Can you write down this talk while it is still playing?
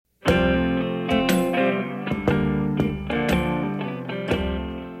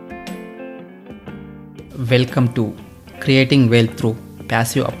Welcome to Creating Wealth Through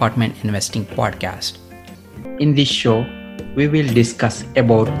Passive Apartment Investing podcast. In this show, we will discuss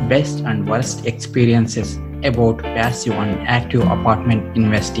about best and worst experiences about passive and active apartment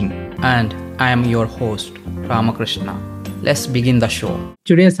investing. And I am your host, Ramakrishna. Let's begin the show.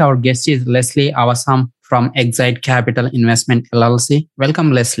 Today's our guest is Leslie Awasam from Excite Capital Investment LLC.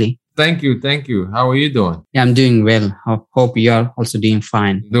 Welcome, Leslie. Thank you. How are you doing? Yeah, I'm doing well. I hope you are also doing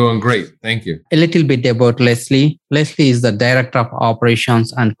fine. Doing great. Thank you. A little bit about Leslie. Leslie is the Director of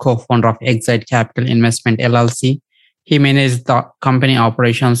Operations and co-founder of Excite Capital Investment LLC. He manages the company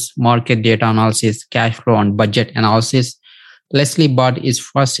operations, market data analysis, cash flow, and budget analysis. Leslie bought his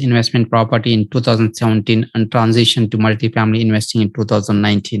first investment property in 2017 and transitioned to multifamily investing in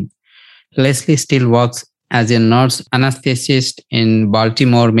 2019. Leslie still works as a nurse anesthetist in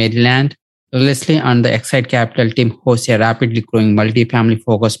Baltimore, Maryland. Leslie and the Excite Capital team host a rapidly growing multifamily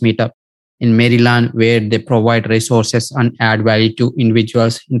focused meetup in Maryland where they provide resources and add value to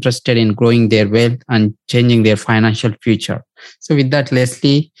individuals interested in growing their wealth and changing their financial future. So with that,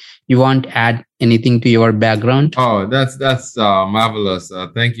 Leslie, you want to add anything to your background? Oh, that's marvelous.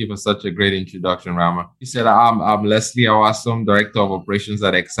 Thank you for such a great introduction, Rama. You said I'm Leslie Awasam, Director of Operations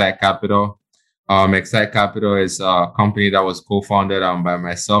at Excite Capital. Excite Capital is a company that was co-founded by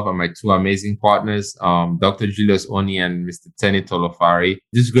myself and my two amazing partners, Dr. Julius Oni and Mr. Tenny Tolofari.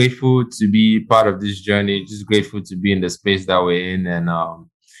 Just grateful to be part of this journey. Just grateful to be in the space that we're in, and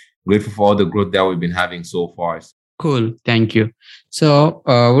grateful for all the growth that we've been having so far. Cool. Thank you. So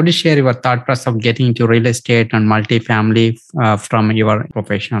would you share your thought process of getting into real estate and multifamily from your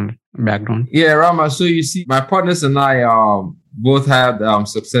professional background? Yeah, Rama. So you see, my partners and I both had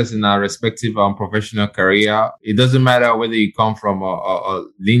success in our respective professional career. It doesn't matter whether you come from a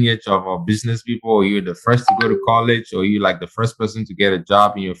lineage of business people, or you're the first to go to college, or you're like the first person to get a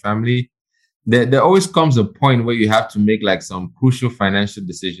job in your family. There always comes a point where you have to make like some crucial financial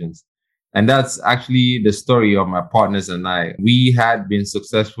decisions. And that's actually the story of my partners and I. We had been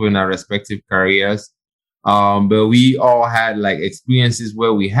successful in our respective careers, but we all had like experiences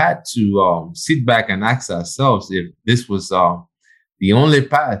where we had to sit back and ask ourselves if this was the only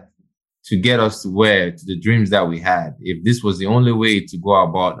path to get us to the dreams that we had, if this was the only way to go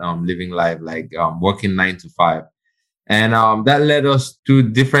about living life, like working 9 to 5. And that led us to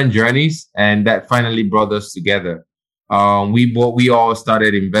different journeys, and that finally brought us together. We all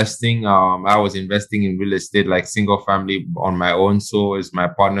started investing. I was investing in real estate, like single family on my own. So is my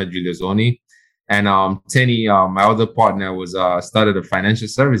partner, Julius Oni. And Tenny, my other partner, was started a financial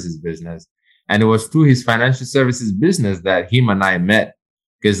services business. And it was through his financial services business that him and I met,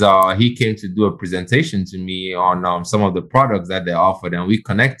 because he came to do a presentation to me on some of the products that they offered. And we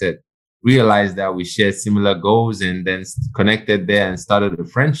connected, realized that we shared similar goals, and then connected there and started a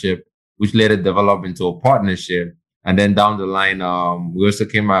friendship, which later developed into a partnership. And then down the line, we also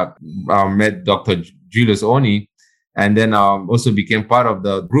met Dr. Julius Oni, and then also became part of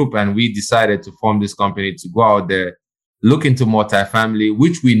the group. And we decided to form this company to go out there, look into multifamily,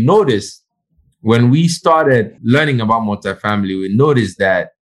 which we noticed when we started learning about multifamily. We noticed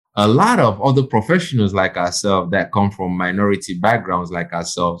that a lot of other professionals like ourselves that come from minority backgrounds like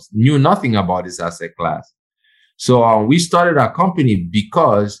ourselves knew nothing about this asset class. So we started our company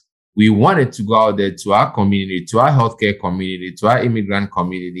because we wanted to go out there to our community, to our healthcare community, to our immigrant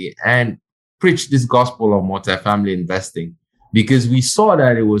community, and preach this gospel of multifamily investing, because we saw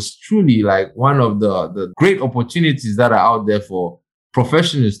that it was truly like one of the great opportunities that are out there for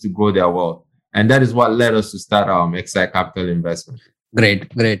professionals to grow their wealth. And that is what led us to start Excite Capital Investment.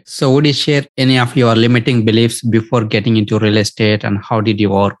 Great. So would you share any of your limiting beliefs before getting into real estate, and how did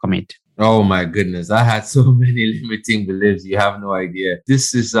you overcome it? Oh my goodness. I had so many limiting beliefs. You have no idea.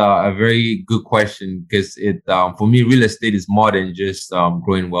 This is a very good question, because for me, real estate is more than just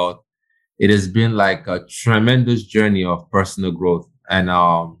growing wealth. It has been like a tremendous journey of personal growth. And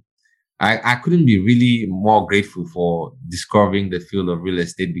I couldn't be really more grateful for discovering the field of real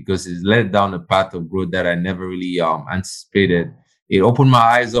estate, because it's led down a path of growth that I never really anticipated. It opened my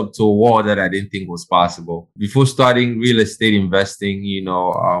eyes up to a world that I didn't think was possible. Before starting real estate investing,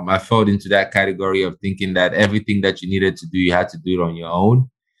 I fell into that category of thinking that everything that you needed to do, you had to do it on your own.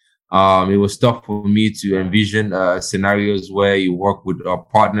 It was tough for me to envision scenarios where you work with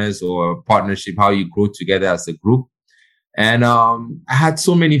partners or a partnership, how you grow together as a group. And I had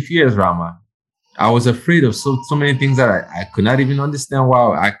so many fears, Rama. I was afraid of so many things that I could not even understand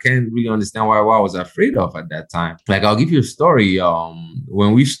why. I can't really understand why I was afraid of at that time. Like, I'll give you a story.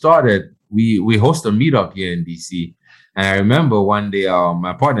 When we started, we host a meetup here in DC. And I remember one day,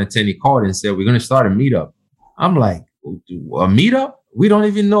 my partner Tenny called and said, "We're going to start a meetup." I'm like, "A meetup? we don't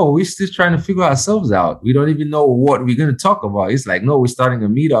even know. We're still trying to figure ourselves out. We don't even know what we're going to talk about. It's like, no, we're starting a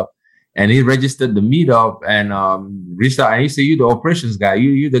meetup. And he registered the meetup and reached out. And he said, "You the operations guy.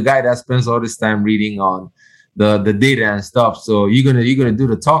 You the guy that spends all this time reading on the data and stuff. So you're gonna do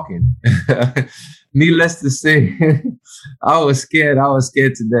the talking." Needless to say, I was scared. I was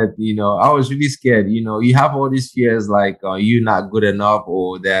scared to death. I was really scared. You have all these fears like you're not good enough,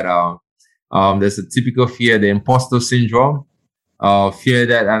 or that there's a typical fear, the imposter syndrome, fear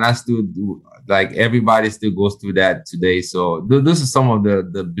that, and I still do, like everybody still goes through that today. So those are some of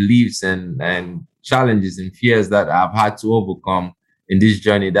the beliefs and challenges and fears that I've had to overcome in this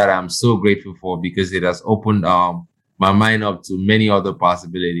journey that I'm so grateful for, because it has opened my mind up to many other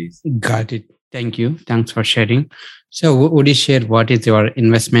possibilities. Got it. Thank you. Thanks for sharing. So would you share what is your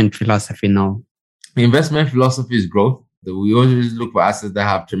investment philosophy now? Investment philosophy is growth. We always look for assets that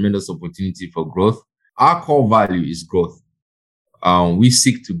have tremendous opportunity for growth. Our core value is growth. We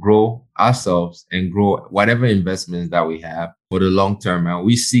seek to grow ourselves and grow whatever investments that we have for the long term. And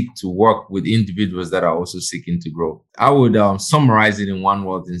we seek to work with individuals that are also seeking to grow. I would summarize it in one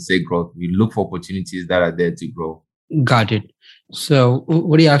word and say growth. We look for opportunities that are there to grow. Got it. So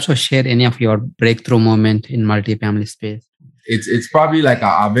would you also share any of your breakthrough moment in multifamily space? It's probably like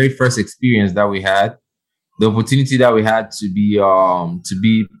our very first experience that we had. The opportunity that we had to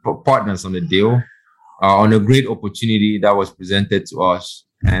be partners on the deal, on a great opportunity that was presented to us,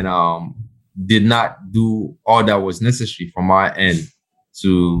 and did not do all that was necessary from our end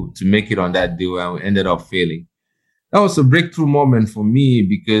to make it on that deal, and we ended up failing. That was a breakthrough moment for me,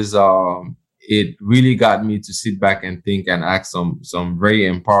 because it really got me to sit back and think and ask some very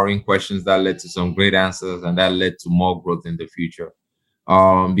empowering questions that led to some great answers, and that led to more growth in the future.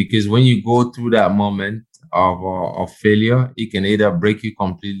 Because when you go through that moment of failure, it can either break you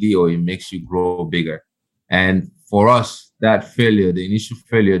completely or it makes you grow bigger. And for us, that failure, the initial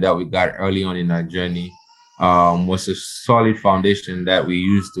failure that we got early on in our journey, was a solid foundation that we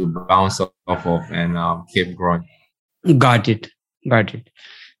used to bounce off of and keep growing. Got it.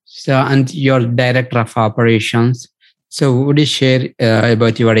 So, and you're director of operations. So would you share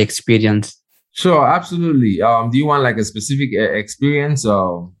about your experience? Sure, absolutely. Do you want like a specific experience?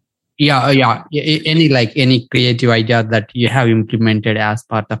 Yeah. Any creative idea that you have implemented as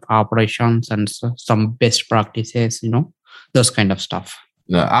part of operations, and some best practices, those kind of stuff.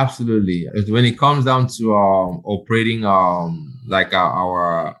 No, absolutely. When it comes down to operating like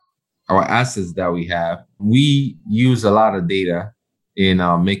our assets that we have, we use a lot of data in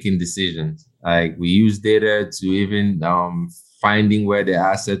making decisions. Like we use data to even finding where the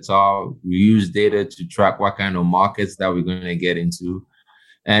assets are. We use data to track what kind of markets that we're going to get into.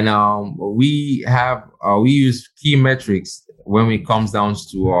 And we use key metrics when it comes down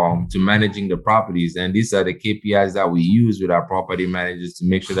to managing the properties. And these are the KPIs that we use with our property managers to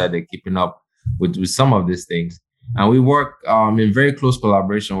make sure that they're keeping up with some of these things. And we work in very close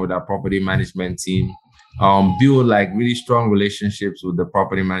collaboration with our property management team, build like really strong relationships with the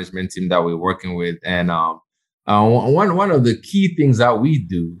property management team that we're working with. And one of the key things that we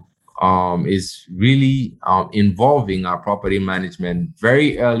do is really involving our property management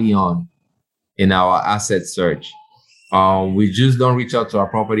very early on in our asset search. We just don't reach out to our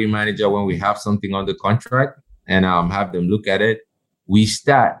property manager when we have something on the contract and have them look at it. We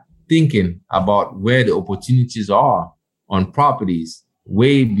start thinking about where the opportunities are on properties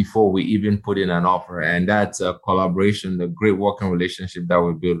way before we even put in an offer. And that's a collaboration, the great working relationship that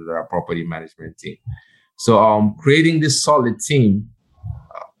we build with our property management team. So creating this solid team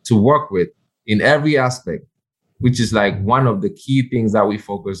to work with in every aspect, which is like one of the key things that we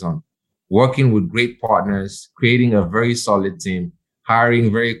focus on. Working with great partners, creating a very solid team,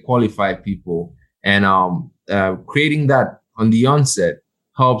 hiring very qualified people, and creating that on the onset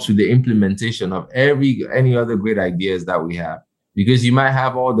helps with the implementation of any other great ideas that we have. Because you might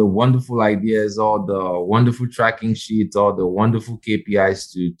have all the wonderful ideas, all the wonderful tracking sheets, all the wonderful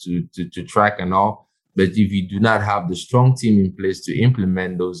KPIs to track and all. But if you do not have the strong team in place to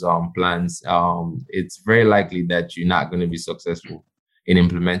implement those plans, it's very likely that you're not going to be successful in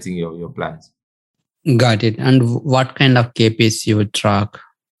implementing your plans. Got it. And what kind of KPIs you would track?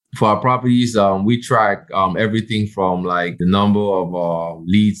 For our properties, we track everything from like the number of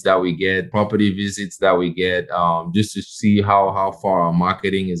leads that we get, property visits that we get, just to see how far our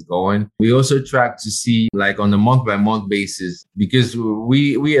marketing is going. We also track to see like on a month by month basis, because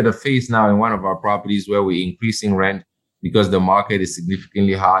we at a phase now in one of our properties where we're increasing rent because the market is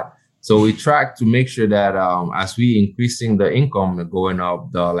significantly hot. So we track to make sure that as we increasing the income going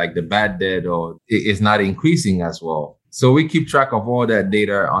up, the bad debt or it is not increasing as well. So we keep track of all that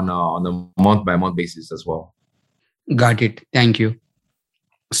data on a month by month basis as well. Got it. Thank you.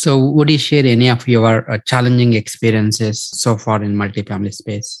 So would you share any of your challenging experiences so far in multifamily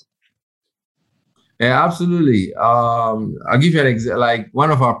space? Yeah, absolutely. I'll give you an example. Like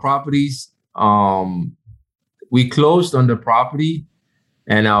one of our properties, we closed on the property,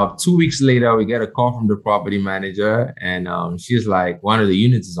 and 2 weeks later, we get a call from the property manager, and she's like, one of the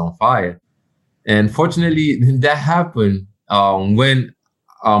units is on fire. And fortunately, that happened when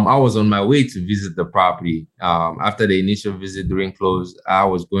I was on my way to visit the property. After the initial visit during close, I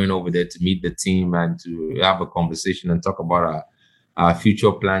was going over there to meet the team and to have a conversation and talk about our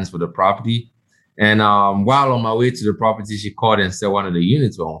future plans for the property. And while on my way to the property, she called and said one of the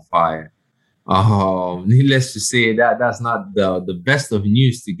units were on fire. Needless to say, that's not the best of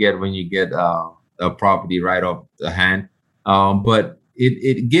news to get when you get a property right off the hand. But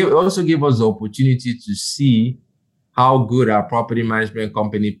it also gave us the opportunity to see how good our property management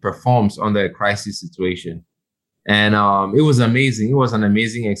company performs under a crisis situation. And it was amazing. It was an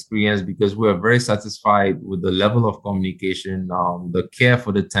amazing experience because we were very satisfied with the level of communication, the care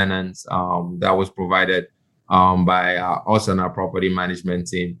for the tenants that was provided by us and our property management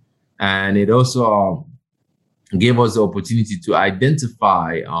team. And it also gave us the opportunity to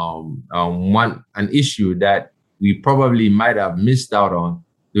identify an issue that we probably might have missed out on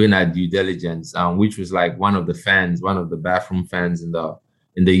doing our due diligence, which was like one of the bathroom fans in the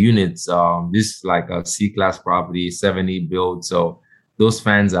units. This is like a C-class property, 70 build. So those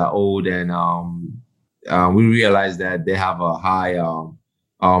fans are old, and we realized that they have a high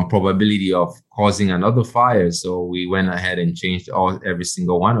probability of causing another fire. So we went ahead and changed every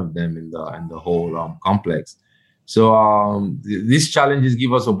single one of them in the whole complex. So these challenges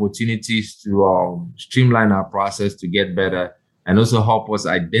give us opportunities to streamline our process to get better, and also help us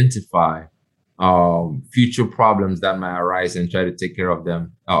identify future problems that might arise and try to take care of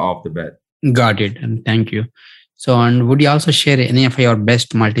them off the bat. Got it. And thank you. So, and would you also share any of your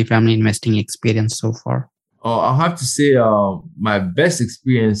best multifamily investing experience so far? I'll have to say my best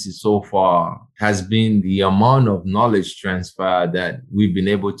experiences so far has been the amount of knowledge transfer that we've been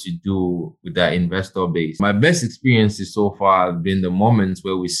able to do with our investor base. My best experiences so far have been the moments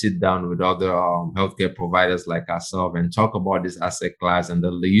where we sit down with other healthcare providers like ourselves and talk about this asset class, and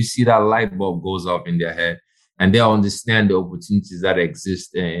you see that light bulb goes up in their head, and they understand the opportunities that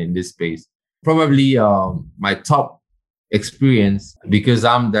exist in this space. Probably my top experience, because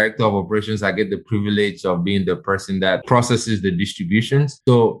I'm director of operations, I get the privilege of being the person that processes the distributions.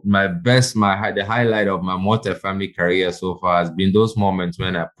 So the highlight of my multifamily career so far has been those moments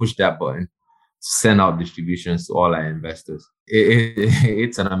when I push that button to send out distributions to all our investors.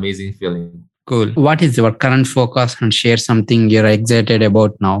 It's an amazing feeling. Cool. What is your current focus, and share something you're excited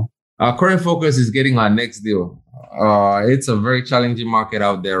about now? Our current focus is getting our next deal. It's a very challenging market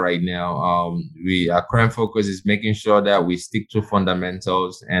out there right now. Our current focus is making sure that we stick to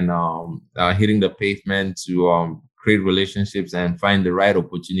fundamentals and hitting the pavement to create relationships and find the right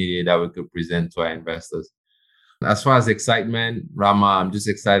opportunity that we could present to our investors. As far as excitement, Rama, I'm just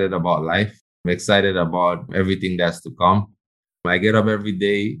excited about life. I'm excited about everything that's to come. I get up every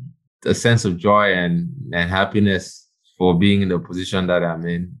day, a sense of joy and happiness for being in the position that I'm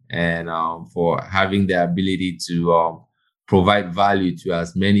in, and for having the ability to provide value to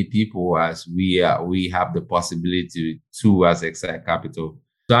as many people as we have the possibility to as Excite Capital.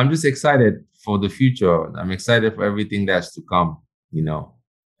 So I'm just excited for the future. I'm excited for everything that's to come,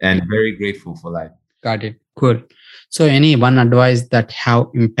 and very grateful for life. Got it. Cool. So any one advice that have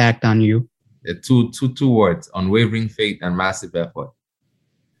impact on you? Two words: unwavering faith and massive effort.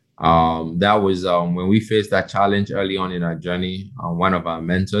 That was when we faced that challenge early on in our journey. One of our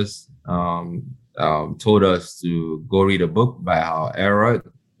mentors told us to go read a book by Hal Elrod.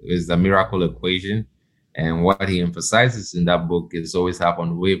 It's The Miracle Equation. And what he emphasizes in that book is always have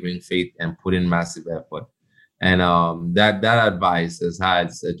unwavering faith and put in massive effort. And that advice has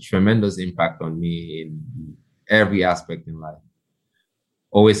had a tremendous impact on me in every aspect in life.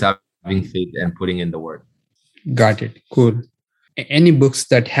 Always having faith and putting in the work. Got it. Cool. Any books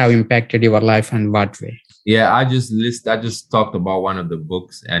that have impacted your life, and what way? Yeah, I just talked about one of the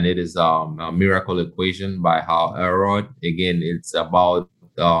books, and it is a Miracle Equation by Hal Elrod. Again, it's about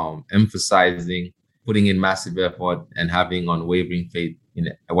emphasizing putting in massive effort and having unwavering faith in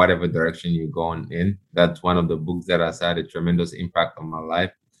whatever direction you're going in. That's one of the books that has had a tremendous impact on my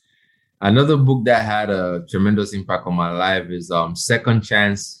life. Another book that had a tremendous impact on my life is Second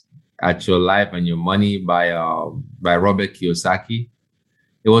Chance at Your Life and Your Money by Robert Kiyosaki.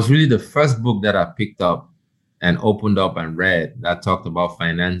 It was really the first book that I picked up and opened up and read that talked about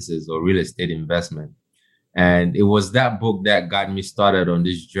finances or real estate investment. And it was that book that got me started on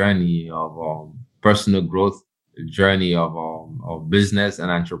this journey of personal growth journey of business and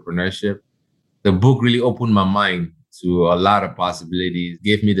entrepreneurship. The book really opened my mind to a lot of possibilities,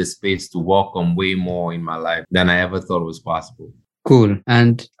 gave me the space to welcome way more in my life than I ever thought was possible. Cool.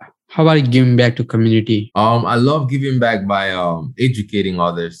 And how are you giving back to community? I love giving back by educating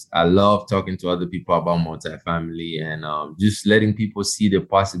others. I love talking to other people about multifamily and just letting people see the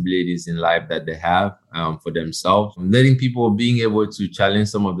possibilities in life that they have for themselves. Letting people being able to challenge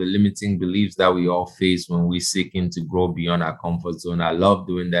some of the limiting beliefs that we all face when we seeking to grow beyond our comfort zone. I love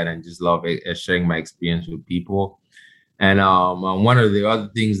doing that and just love sharing my experience with people. And one of the other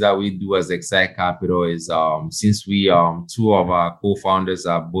things that we do as Excite Capital is since we two of our co-founders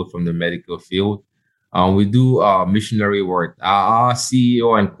are both from the medical field, we do missionary work. Our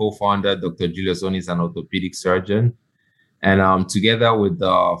CEO and co-founder, Dr. Julius Oni, is an orthopedic surgeon. And together with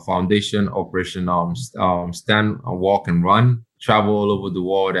the foundation operation Stand, Walk, and Run, travel all over the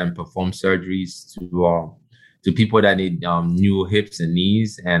world and perform surgeries to people that need new hips and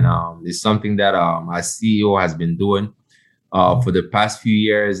knees. And it's something that our CEO has been doing for the past few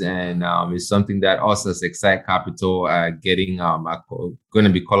years, and it's something that us as Excite Capital are going to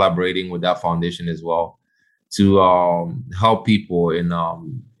be collaborating with that foundation as well to help people in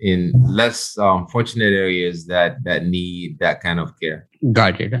less fortunate areas that need that kind of care.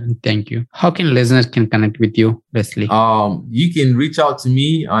 Got it. Thank you. How can listeners can connect with you, Leslie? You can reach out to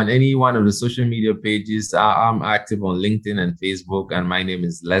me on any one of the social media pages. I'm active on LinkedIn and Facebook, and my name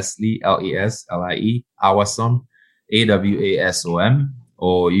is Leslie, Leslie Awasom, AWASOM,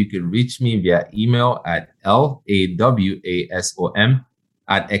 or you can reach me via email at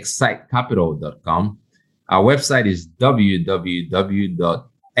lawasom@excitecapital.com. Our website is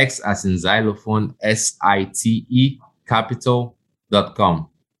www.x as in xylophone, SITE capital.com.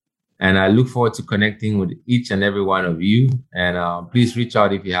 And I look forward to connecting with each and every one of you. And please reach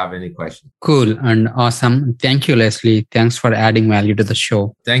out if you have any questions. Cool and awesome. Thank you, Leslie. Thanks for adding value to the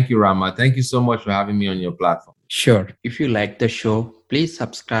show. Thank you, Rama. Thank you so much for having me on your platform. Sure. If you like the show, please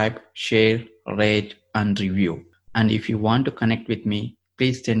subscribe, share, rate, and review. And if you want to connect with me,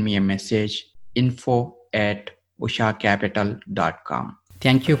 please send me a message, info@ushacapital.com.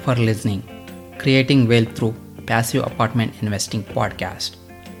 Thank you for listening. Creating Wealth Through Passive Apartment Investing Podcast.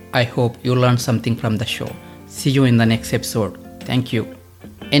 I hope you learned something from the show. See you in the next episode. Thank you.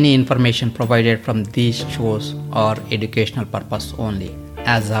 Any information provided from these shows are educational purpose only.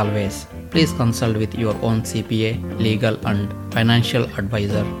 As always, please consult with your own CPA, legal, and financial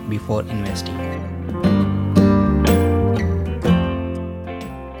advisor before investing.